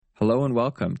Hello and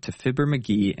welcome to Fibber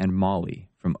McGee and Molly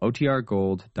from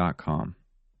OTRGold.com.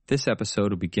 This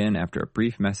episode will begin after a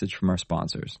brief message from our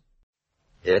sponsors.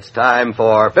 It's time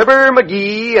for Fibber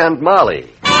McGee and Molly.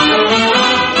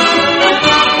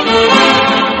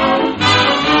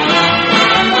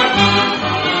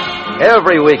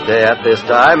 Every weekday at this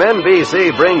time,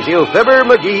 NBC brings you Fibber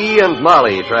McGee and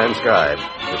Molly transcribed.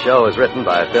 The show is written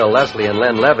by Phil Leslie and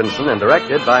Len Levinson and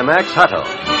directed by Max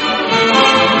Hutto.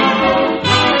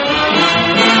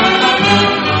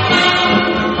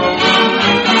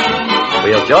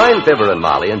 We'll join Fibber and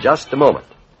Molly in just a moment.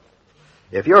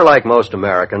 If you're like most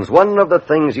Americans, one of the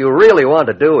things you really want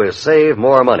to do is save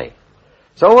more money.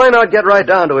 So why not get right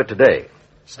down to it today?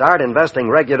 Start investing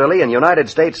regularly in United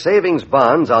States savings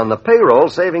bonds on the payroll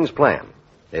savings plan.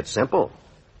 It's simple.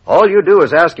 All you do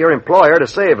is ask your employer to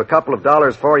save a couple of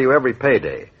dollars for you every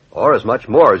payday, or as much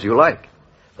more as you like.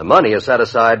 The money is set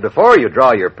aside before you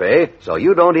draw your pay, so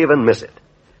you don't even miss it.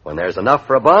 When there's enough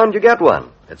for a bond, you get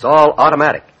one. It's all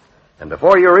automatic. And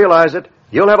before you realize it,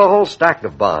 you'll have a whole stack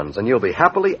of bonds, and you'll be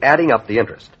happily adding up the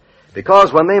interest.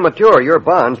 Because when they mature, your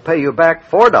bonds pay you back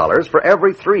 $4 for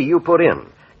every 3 you put in.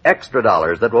 Extra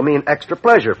dollars that will mean extra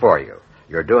pleasure for you.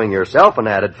 You're doing yourself an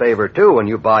added favor, too, when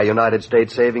you buy United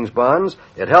States savings bonds.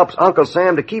 It helps Uncle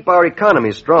Sam to keep our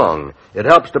economy strong. It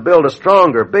helps to build a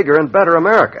stronger, bigger, and better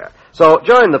America. So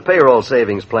join the payroll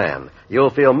savings plan. You'll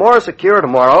feel more secure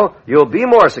tomorrow. You'll be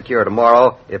more secure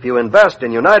tomorrow if you invest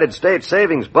in United States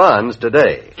savings bonds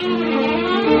today.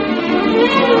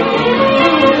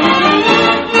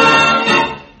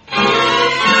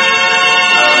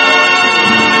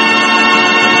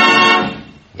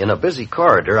 In a busy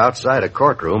corridor outside a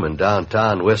courtroom in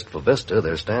downtown Wistful Vista,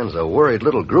 there stands a worried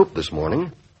little group this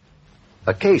morning.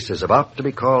 A case is about to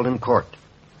be called in court.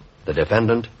 The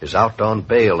defendant is out on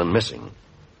bail and missing.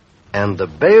 And the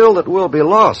bail that will be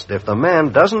lost if the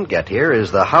man doesn't get here is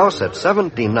the house at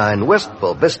 79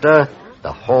 Wistful Vista,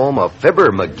 the home of Fibber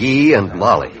McGee and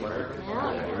Molly.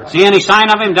 See any sign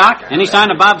of him, Doc? Any sign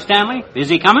of Bob Stanley? Is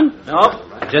he coming? Nope.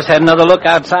 Just had another look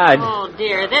outside. Oh,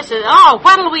 dear,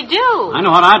 what'll we do? I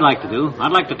know what I'd like to do.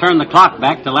 I'd like to turn the clock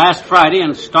back to last Friday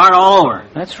and start all over.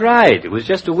 That's right. It was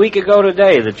just a week ago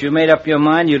today that you made up your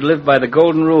mind you'd live by the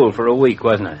golden rule for a week,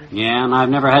 wasn't it? Yeah, and I've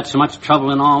never had so much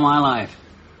trouble in all my life.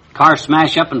 Car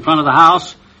smash up in front of the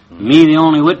house, me the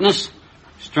only witness.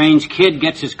 Strange kid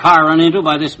gets his car run into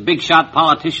by this big-shot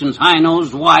politician's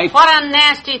high-nosed wife. What a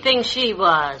nasty thing she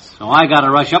was. So I gotta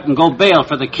rush up and go bail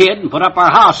for the kid and put up our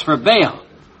house for bail.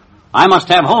 I must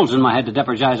have holes in my head to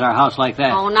jeopardize our house like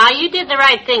that. Oh, now you did the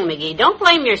right thing, McGee. Don't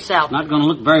blame yourself. Not gonna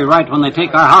look very right when they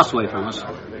take our house away from us.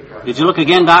 Did you look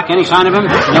again, Doc? Any sign of him?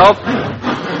 Nope.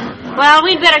 Well,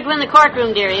 we'd better go in the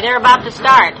courtroom, dearie. They're about to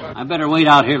start. I better wait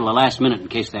out here till the last minute in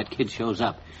case that kid shows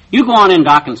up. You go on in,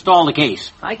 Doc, and stall the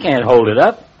case. I can't hold it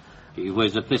up. Gee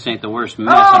whiz, if this ain't the worst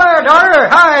mess. Hello there, daughter.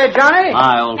 Hi, Johnny.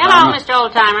 Hi, old Hello, timer. Mr.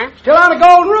 Oldtimer. Still on the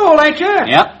golden rule, ain't you?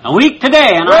 Yep, a week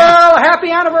today, and Well,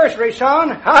 happy anniversary,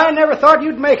 son. I never thought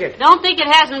you'd make it. Don't think it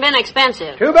hasn't been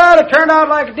expensive. Too bad it turned out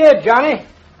like it did, Johnny.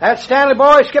 That Stanley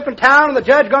boy skipping town and the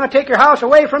judge going to take your house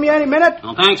away from you any minute.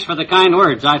 Well, thanks for the kind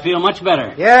words. I feel much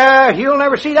better. Yeah, you'll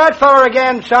never see that feller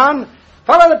again, son.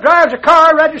 Feller that drives a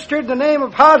car registered in the name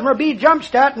of Hosmer B.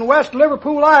 Jumpstat in West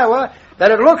Liverpool, Iowa, that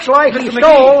it looks like he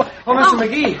stole... Oh, Mr.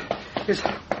 McGee.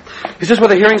 Is this where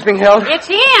the hearing's being held? It's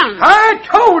him. I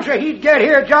told you he'd get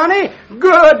here, Johnny.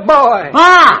 Good boy.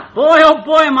 Ah, boy, oh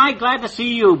boy, am I glad to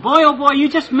see you. Boy, oh boy, you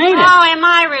just made it. Oh, am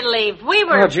I relieved? We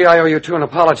were... Oh, gee, I owe you two an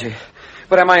apology.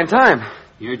 But am I in time?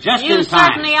 You're just You in time.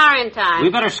 certainly are in time.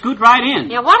 We better scoot right in.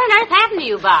 Yeah, what on earth happened to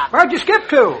you, Bob? Where'd you skip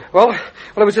to? Well,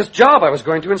 it was this job I was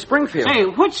going to in Springfield. Say,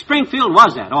 which Springfield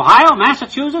was that? Ohio,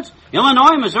 Massachusetts,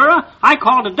 Illinois, Missouri? I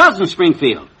called a dozen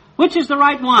Springfield. Which is the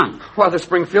right one? Well, there's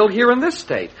Springfield here in this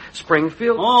state.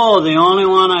 Springfield... Oh, the only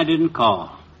one I didn't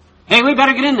call. Hey, we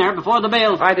better get in there before the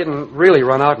bail... I didn't really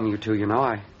run out on you two, you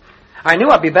know. I knew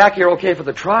I'd be back here okay for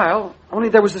the trial, only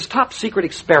there was this top-secret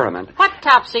experiment. What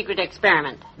top-secret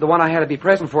experiment? The one I had to be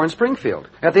present for in Springfield,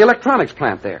 at the electronics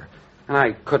plant there. And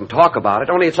I couldn't talk about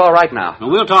it, only it's all right now. Well,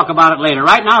 we'll talk about it later.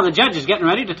 Right now, the judge is getting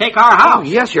ready to take our house. Oh,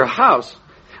 yes, your house.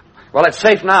 Well, it's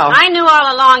safe now. I knew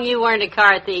all along you weren't a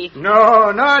car thief.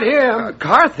 No, not him.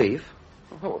 Car thief?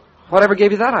 Oh, whatever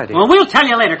gave you that idea? Well, we'll tell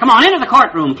you later. Come on, into the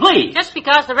courtroom, please. Just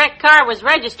because the wrecked car was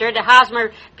registered to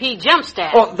Hosmer P.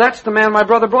 Jumpstat. Oh, that's the man my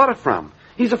brother brought it from.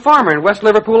 He's a farmer in West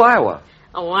Liverpool, Iowa.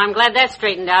 Oh, I'm glad that's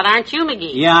straightened out, aren't you,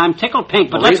 McGee? Yeah, I'm tickled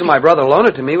pink, but The reason my brother loaned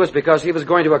it to me was because he was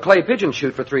going to a clay pigeon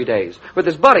shoot for 3 days with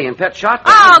his buddy in pet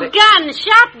shotgun. Oh, guns,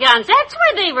 shotguns. That's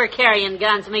where they were carrying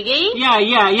guns, McGee.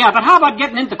 Yeah, but how about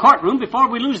getting into the courtroom before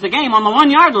we lose the game on the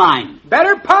 1-yard line?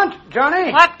 Better punt,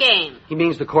 Johnny. What game? He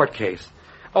means the court case.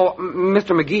 Oh,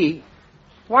 Mr. McGee,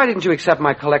 why didn't you accept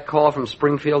my collect call from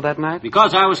Springfield that night?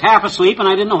 Because I was half asleep and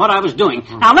I didn't know what I was doing.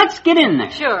 Now, let's get in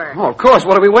there. Sure. Oh, of course.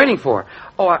 What are we waiting for?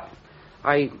 Oh,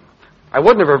 I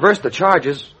wouldn't have reversed the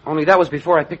charges, only that was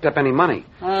before I picked up any money.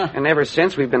 And ever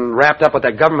since, we've been wrapped up with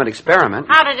that government experiment.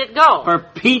 How did it go? For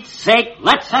Pete's sake,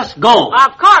 let's us go.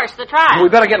 Of course, the trial. We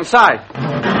better get inside.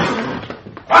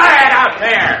 Quiet out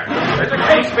there! There's a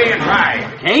case being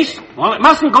tried. Case? Well, it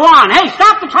mustn't go on. Hey,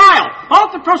 stop the trial.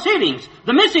 Halt the proceedings.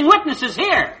 The missing witness is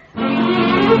here.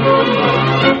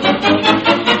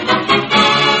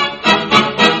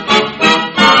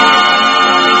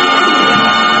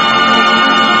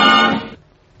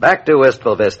 Back to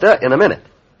Wistful Vista in a minute.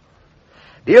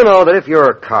 Do you know that if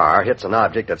your car hits an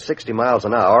object at 60 miles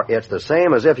an hour, it's the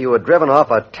same as if you had driven off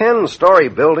a 10-story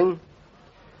building?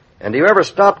 And do you ever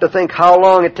stop to think how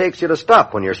long it takes you to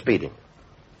stop when you're speeding?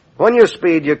 When you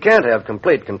speed, you can't have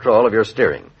complete control of your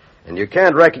steering, and you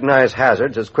can't recognize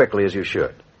hazards as quickly as you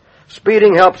should.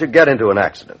 Speeding helps you get into an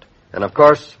accident, and of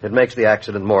course, it makes the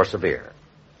accident more severe.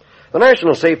 The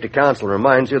National Safety Council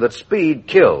reminds you that speed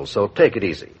kills, so take it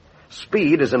easy.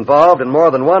 Speed is involved in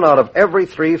more than 1 out of every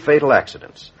 3 fatal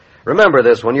accidents. Remember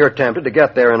this when you're tempted to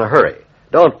get there in a hurry.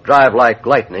 Don't drive like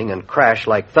lightning and crash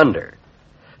like thunder.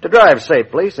 To drive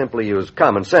safely, simply use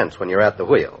common sense when you're at the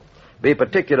wheel. Be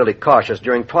particularly cautious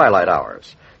during twilight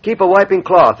hours. Keep a wiping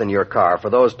cloth in your car for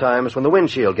those times when the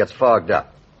windshield gets fogged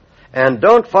up. And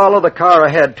don't follow the car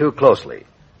ahead too closely.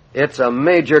 It's a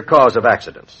major cause of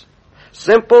accidents.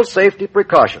 Simple safety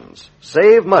precautions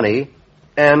save money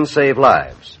and save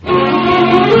lives.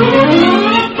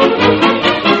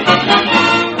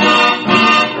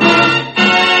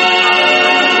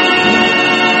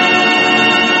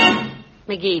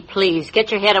 McGee, please,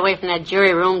 get your head away from that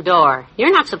jury room door.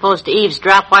 You're not supposed to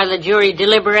eavesdrop while the jury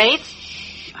deliberates.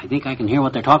 Shh, I think I can hear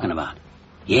what they're talking about.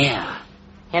 Yeah.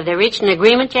 Have they reached an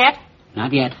agreement yet?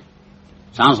 Not yet.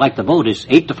 Sounds like the vote is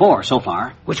 8-4 so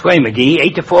far. Which way, McGee?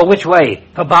 8-4, which way?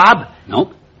 For Bob?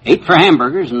 Nope. 8 for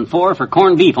hamburgers and 4 for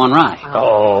corned beef on rye.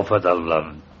 Oh, for the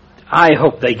love... I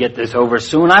hope they get this over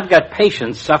soon. I've got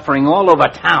patients suffering all over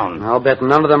town. I'll bet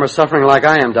none of them are suffering like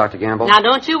I am, Dr. Gamble. Now,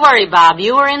 don't you worry, Bob.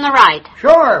 You were in the right.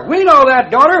 Sure, we know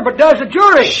that, daughter, but does the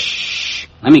jury? Shh.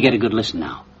 Let me get a good listen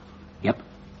now. Yep.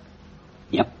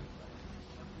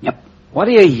 What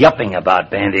are you yupping about,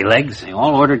 Bandy Legs? They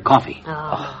all ordered coffee.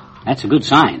 Oh. That's a good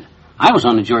sign. I was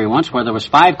on a jury once where there was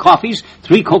 5 coffees,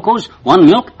 3 cocos, 1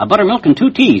 milk, a buttermilk, and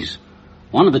 2 teas.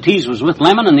 One of the teas was with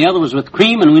lemon and the other was with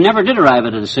cream, and we never did arrive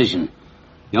at a decision.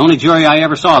 The only jury I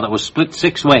ever saw that was split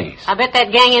 6 ways. I bet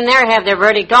that gang in there have their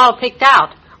verdict all picked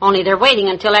out. Only they're waiting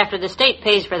until after the state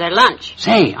pays for their lunch.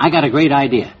 Say, I got a great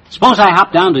idea. Suppose I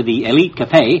hop down to the Elite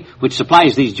Cafe, which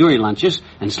supplies these jury lunches,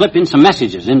 and slip in some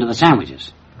messages into the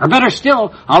sandwiches. Or better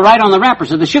still, I'll write on the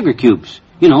wrappers of the sugar cubes.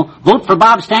 You know, vote for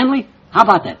Bob Stanley? How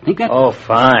about that? Think that? Oh,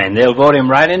 fine. They'll vote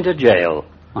him right into jail.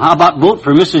 Well, how about vote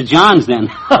for Mrs. Johns, then?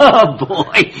 Oh,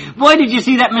 boy. Boy, did you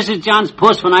see that Mrs. Johns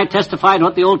puss when I testified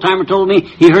what the old-timer told me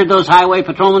he heard those highway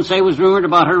patrolmen say was rumored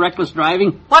about her reckless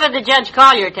driving? What did the judge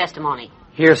call your testimony?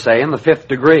 Hearsay in the 5th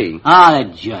degree. Ah,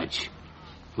 that judge.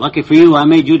 Lucky for you, I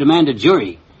made you demand a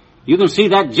jury. You can see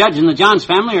that judge and the Johns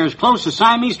family are as close as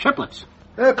Siamese triplets.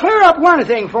 Clear up one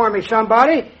thing for me,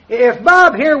 somebody. If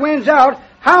Bob here wins out,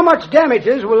 how much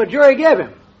damages will the jury give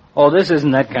him? Oh, this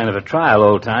isn't that kind of a trial,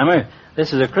 old-timer.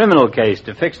 This is a criminal case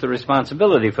to fix the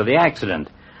responsibility for the accident.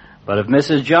 But if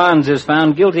Mrs. Johns is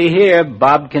found guilty here,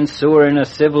 Bob can sue her in a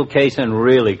civil case and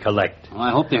really collect. Well,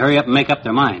 I hope they hurry up and make up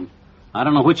their mind. I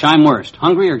don't know which I'm worst,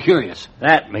 hungry or curious.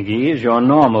 That, McGee, is your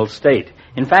normal state.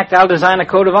 In fact, I'll design a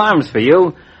coat of arms for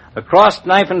you. A crossed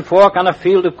knife and fork on a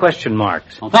field of question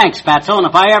marks. Well, thanks, Fatso, and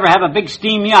if I ever have a big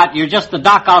steam yacht, you're just the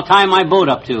dock I'll tie my boat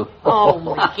up to. Oh,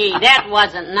 McGee, that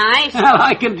wasn't nice. Well,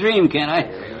 I can dream, can't I?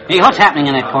 Hey, what's happening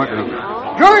in that courtroom?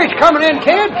 Jury's coming in,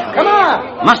 kid. Come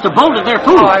on. Must have bolted their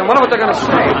food. Oh, I wonder what they're going to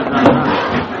say.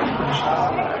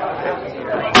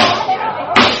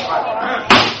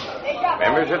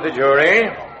 Members of the jury,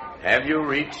 have you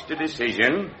reached a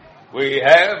decision? We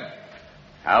have.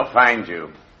 I'll find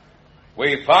you.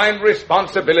 We find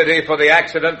responsibility for the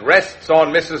accident rests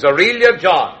on Mrs. Aurelia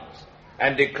Johns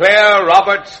and declare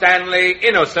Robert Stanley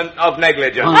innocent of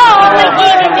negligence. Oh,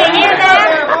 McGee, did you hear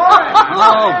that?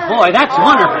 Oh, boy, that's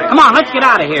wonderful. Come on, let's get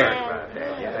out of here.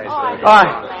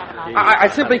 I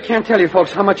simply can't tell you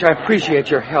folks how much I appreciate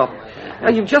your help.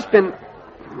 You've just been...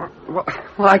 Well,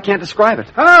 I can't describe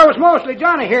it. Oh, it's mostly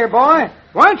Johnny here, boy.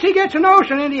 Once he gets a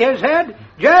notion into his head,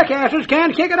 jackasses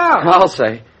can't kick it out. I'll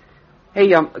say.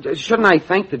 Hey, shouldn't I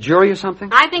thank the jury or something?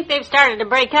 I think they've started to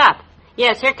break up.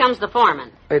 Yes, here comes the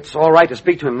foreman. It's all right to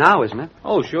speak to him now, isn't it?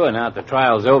 Oh, sure, now that the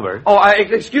trial's over. Oh,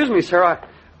 excuse me, sir.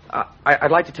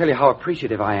 I'd like to tell you how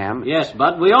appreciative I am. Yes,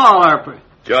 Bud, we all are...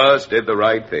 Just did the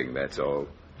right thing, that's all.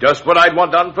 Just what I'd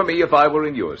want done for me if I were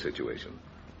in your situation.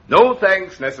 No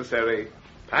thanks necessary.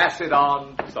 Pass it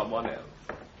on to someone else.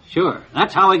 Sure.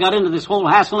 That's how we got into this whole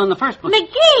hassle in the first place.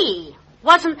 McGee!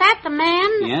 Wasn't that the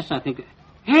man? Yes, I think...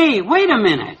 Hey, wait a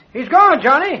minute. He's gone,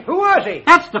 Johnny. Who was he?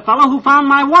 That's the fellow who found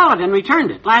my wallet and returned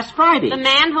it last Friday. The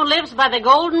man who lives by the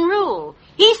golden rule.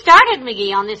 He started,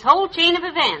 McGee, on this whole chain of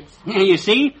events. Yeah, you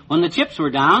see, when the chips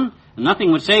were down, and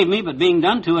nothing would save me but being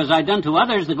done to as I'd done to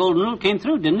others, the golden rule came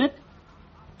through, didn't it?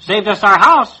 Saved us our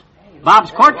house, Bob's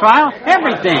court trial,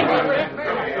 everything.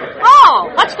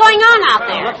 Oh, what's going on out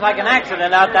there? Looks like an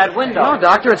accident out that window. No,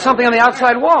 Doctor, it's something on the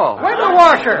outside wall. Window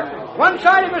washer. One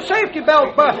side of his safety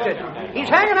belt busted. He's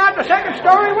hanging out the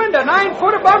second-story window, 9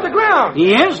 foot above the ground.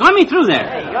 He is? Let me through there.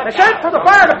 They sent for the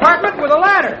fire department with a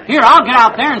ladder. Here, I'll get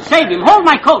out there and save him. Hold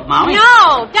my coat, Molly.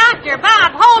 No, Dr.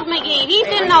 Bob, hold McGee. He's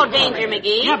in no danger,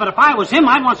 McGee. Yeah, but if I was him,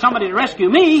 I'd want somebody to rescue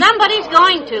me. Somebody's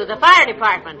going to, the fire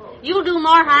department. You'll do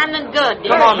more harm than good,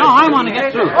 dear. No, I want to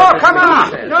get through. Oh, come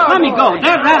on. No, Let me go.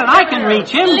 Dead rat, I can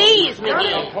reach him. Please,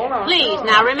 McGee. Please,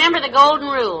 now remember the golden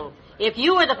rule. If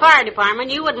you were the fire department,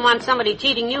 you wouldn't want somebody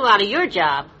cheating you out of your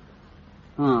job.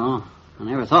 Oh, I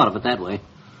never thought of it that way.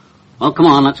 Well, come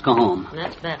on, let's go home.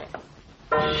 That's better.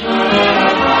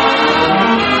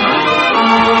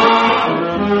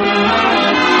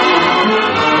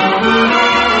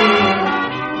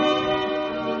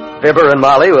 Fibber and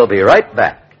Molly will be right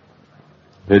back.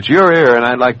 It's your ear, and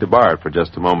I'd like to borrow it for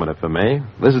just a moment, if I may.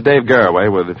 This is Dave Garraway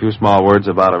with a few small words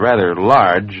about a rather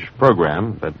large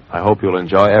program that I hope you'll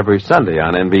enjoy every Sunday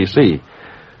on NBC.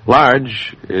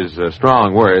 Large is a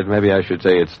strong word. Maybe I should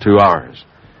say it's 2 hours.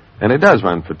 And it does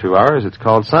run for 2 hours. It's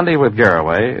called Sunday with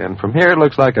Garraway, and from here it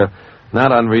looks like a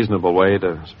not unreasonable way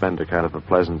to spend a kind of a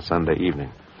pleasant Sunday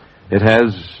evening. It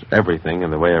has everything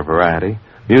in the way of variety.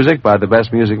 Music by the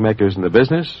best music makers in the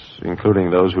business, including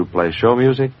those who play show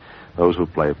music, those who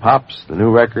play pops, the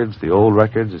new records, the old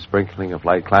records, a sprinkling of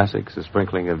light classics, a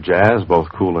sprinkling of jazz, both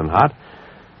cool and hot.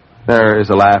 There is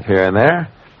a laugh here and there.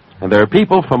 And there are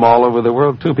people from all over the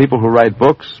world, too. People who write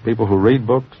books, people who read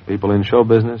books, people in show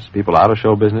business, people out of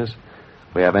show business.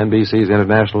 We have NBC's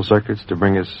international circuits to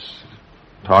bring us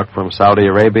talk from Saudi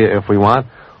Arabia if we want,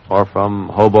 or from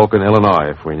Hoboken,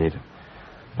 Illinois if we need it.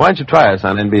 Why don't you try us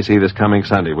on NBC this coming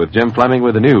Sunday with Jim Fleming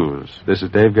with the news. This is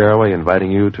Dave Garraway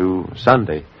inviting you to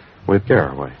Sunday with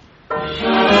Garraway.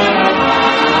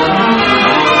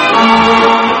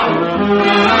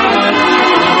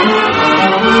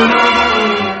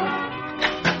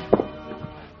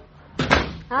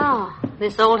 Oh,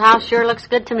 this old house sure looks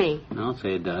good to me. I'll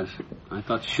say it does. I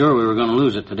thought sure we were going to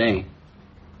lose it today.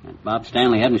 If Bob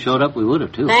Stanley hadn't showed up, we would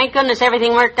have, too. Thank goodness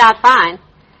everything worked out fine.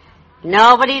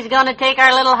 Nobody's going to take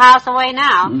our little house away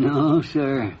now. No,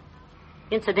 sir.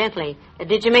 Incidentally,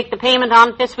 did you make the payment on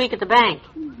it this week at the bank?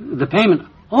 The payment?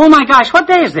 Oh, my gosh, what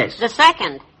day is this? The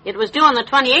 2nd. It was due on the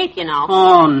 28th, you know.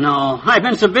 Oh, no. I've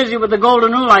been so busy with the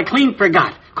golden rule, I clean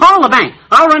forgot. Call the bank.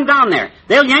 I'll run down there.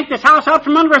 They'll yank this house out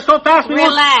from under us so fast we won't...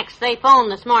 Relax. They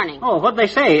phoned this morning. Oh, what'd they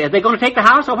say? Are they going to take the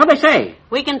house, or what'd they say?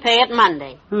 We can pay it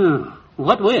Monday.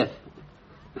 What with?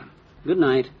 Good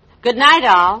night. Good night,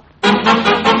 all.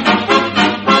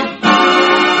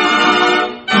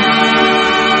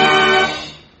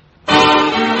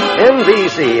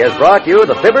 NBC has brought you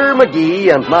the Fibber,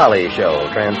 McGee, and Molly Show,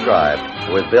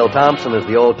 transcribed, with Bill Thompson as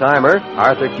the old-timer,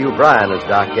 Arthur Q. Bryan as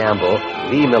Doc Gamble,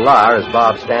 Lee Millar as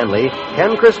Bob Stanley,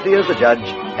 Ken Christie as the judge,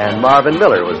 and Marvin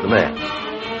Miller was the man.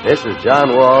 This is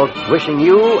John Wald wishing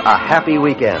you a happy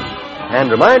weekend,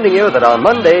 and reminding you that on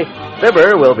Monday,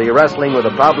 Fibber will be wrestling with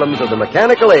the problems of the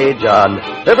mechanical age on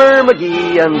Fibber,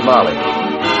 McGee, and Molly.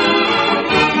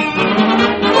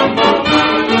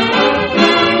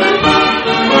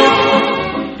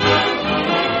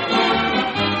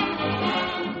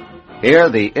 Hear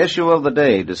the issue of the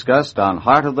day discussed on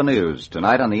Heart of the News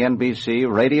tonight on the NBC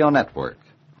Radio Network.